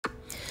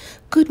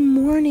Good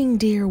morning,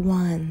 dear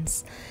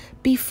ones.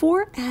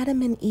 Before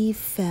Adam and Eve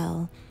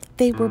fell,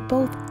 they were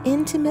both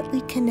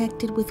intimately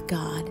connected with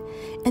God,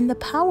 and the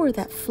power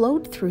that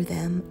flowed through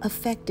them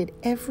affected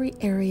every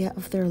area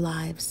of their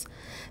lives.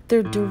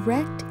 Their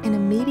direct and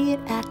immediate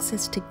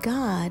access to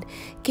God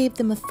gave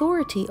them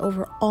authority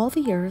over all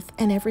the earth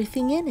and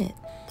everything in it,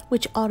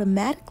 which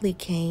automatically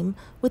came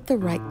with the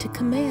right to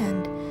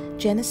command.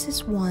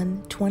 Genesis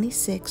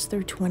 1:26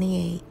 through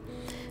 28.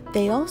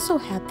 They also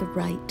had the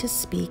right to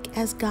speak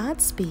as God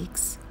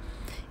speaks.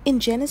 In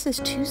Genesis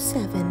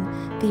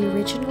 2:7, the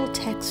original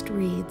text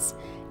reads,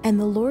 "And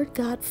the Lord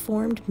God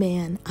formed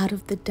man out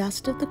of the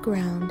dust of the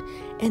ground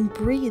and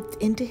breathed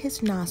into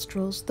his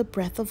nostrils the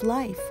breath of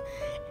life.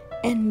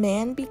 And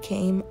man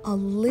became a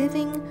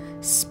living,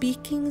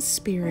 speaking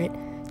spirit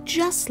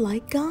just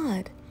like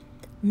God."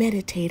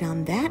 Meditate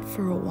on that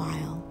for a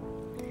while.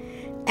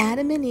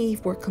 Adam and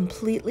Eve were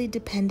completely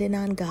dependent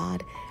on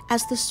God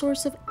as the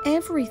source of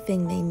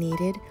everything they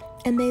needed,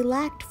 and they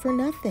lacked for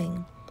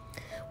nothing.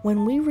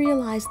 When we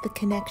realize the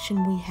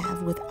connection we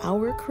have with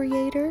our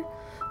Creator,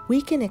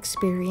 we can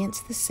experience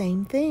the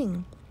same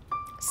thing.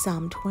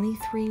 Psalm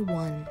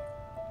 23:1.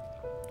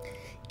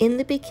 In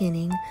the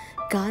beginning,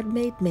 God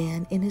made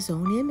man in his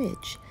own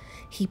image.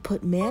 He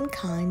put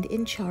mankind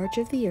in charge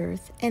of the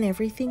earth and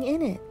everything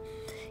in it.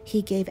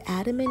 He gave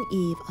Adam and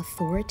Eve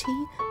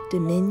authority,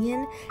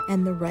 dominion,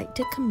 and the right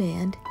to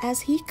command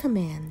as he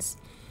commands.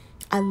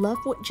 I love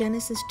what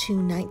Genesis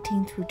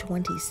 2:19 through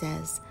 20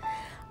 says.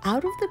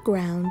 "Out of the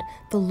ground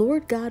the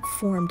Lord God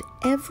formed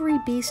every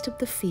beast of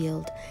the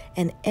field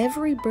and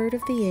every bird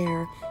of the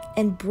air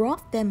and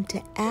brought them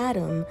to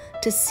Adam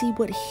to see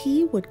what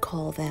he would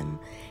call them.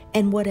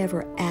 And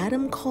whatever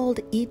Adam called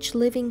each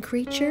living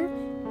creature,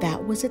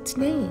 that was its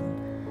name.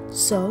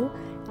 So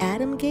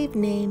Adam gave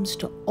names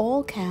to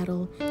all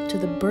cattle, to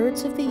the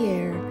birds of the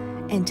air,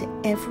 and to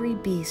every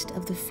beast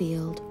of the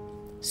field."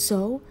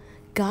 So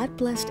God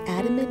blessed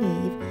Adam and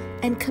Eve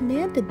and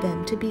commanded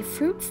them to be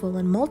fruitful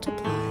and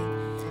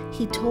multiply.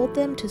 He told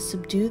them to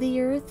subdue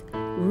the earth,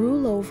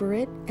 rule over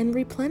it, and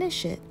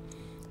replenish it.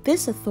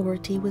 This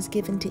authority was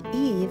given to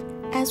Eve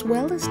as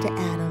well as to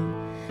Adam.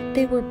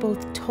 They were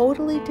both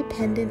totally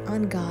dependent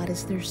on God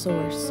as their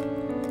source.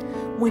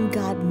 When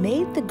God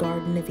made the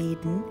Garden of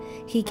Eden,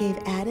 He gave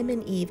Adam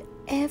and Eve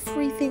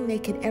everything they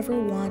could ever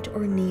want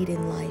or need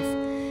in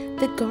life.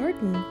 The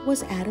garden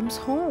was Adam's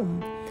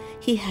home.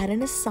 He had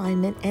an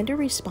assignment and a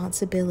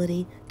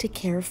responsibility to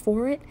care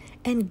for it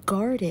and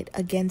guard it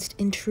against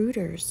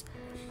intruders.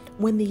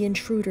 When the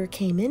intruder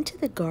came into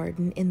the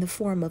garden in the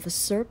form of a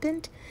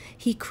serpent,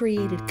 he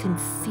created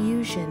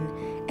confusion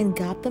and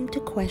got them to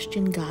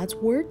question God's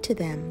word to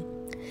them.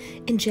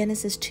 In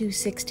Genesis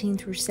 2:16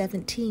 through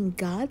 17,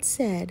 God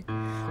said,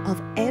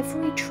 "Of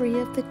every tree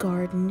of the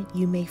garden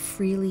you may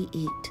freely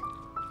eat,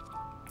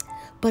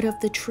 but of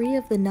the tree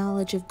of the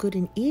knowledge of good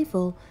and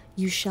evil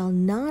you shall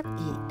not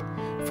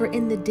eat, for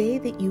in the day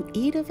that you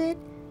eat of it,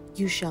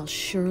 you shall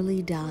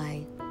surely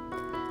die."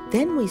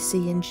 Then we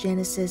see in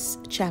Genesis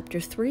chapter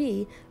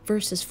 3,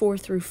 verses 4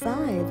 through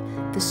 5,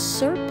 the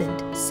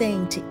serpent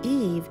saying to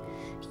Eve,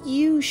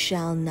 "You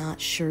shall not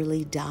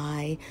surely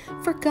die,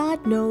 for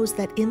God knows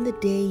that in the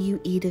day you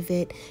eat of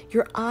it,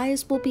 your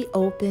eyes will be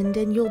opened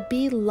and you'll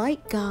be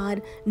like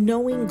God,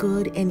 knowing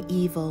good and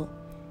evil."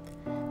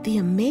 The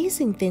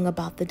amazing thing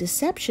about the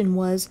deception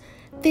was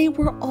they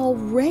were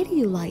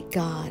already like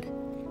God.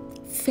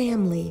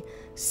 Family,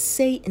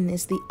 Satan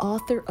is the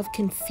author of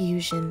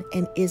confusion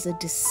and is a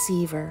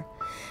deceiver.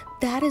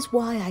 That is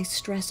why I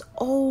stress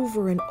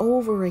over and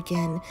over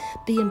again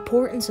the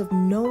importance of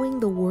knowing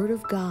the Word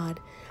of God,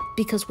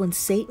 because when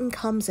Satan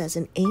comes as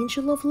an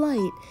angel of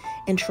light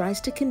and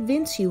tries to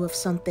convince you of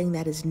something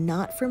that is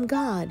not from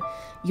God,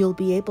 you'll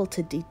be able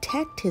to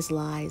detect his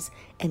lies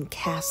and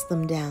cast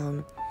them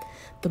down.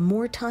 The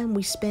more time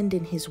we spend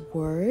in His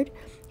Word,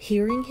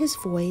 hearing His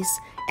voice,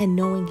 and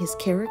knowing His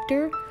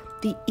character,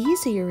 the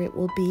easier it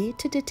will be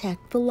to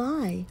detect the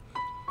lie.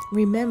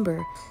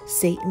 Remember,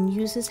 Satan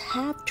uses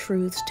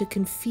half-truths to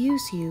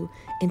confuse you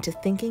into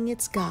thinking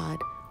it's God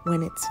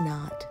when it's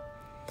not.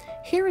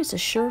 Here is a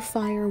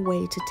surefire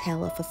way to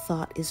tell if a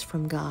thought is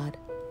from God.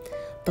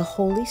 The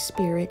Holy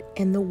Spirit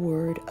and the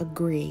Word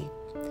agree.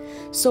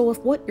 So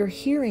if what you're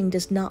hearing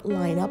does not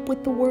line up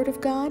with the Word of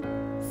God,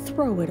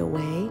 throw it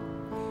away.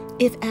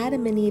 If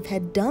Adam and Eve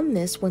had done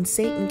this when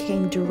Satan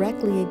came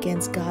directly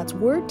against God's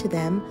Word to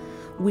them,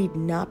 we'd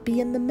not be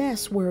in the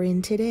mess we're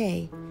in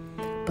today.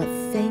 But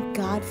thank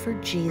God for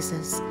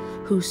Jesus,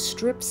 who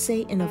stripped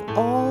Satan of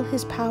all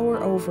his power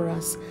over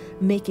us,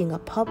 making a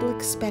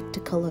public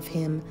spectacle of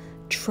him,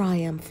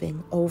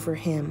 triumphing over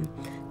him.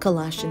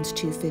 Colossians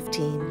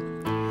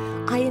 2:15.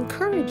 I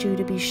encourage you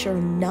to be sure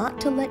not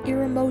to let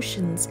your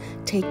emotions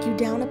take you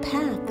down a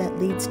path that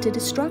leads to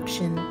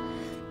destruction.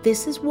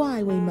 This is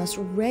why we must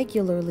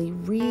regularly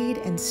read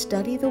and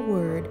study the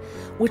Word,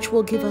 which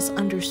will give us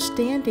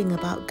understanding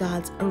about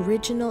God's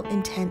original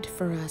intent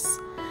for us.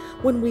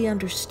 When we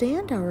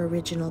understand our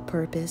original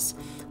purpose,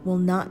 we'll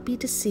not be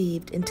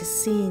deceived into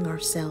seeing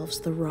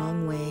ourselves the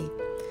wrong way.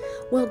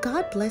 Well,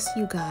 God bless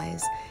you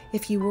guys.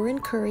 If you were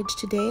encouraged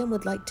today and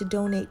would like to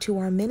donate to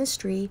our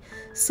ministry,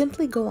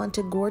 simply go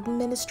onto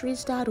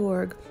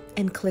gordonministries.org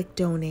and click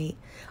donate.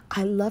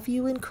 I love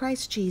you in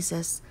Christ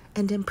Jesus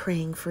and am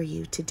praying for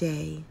you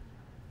today.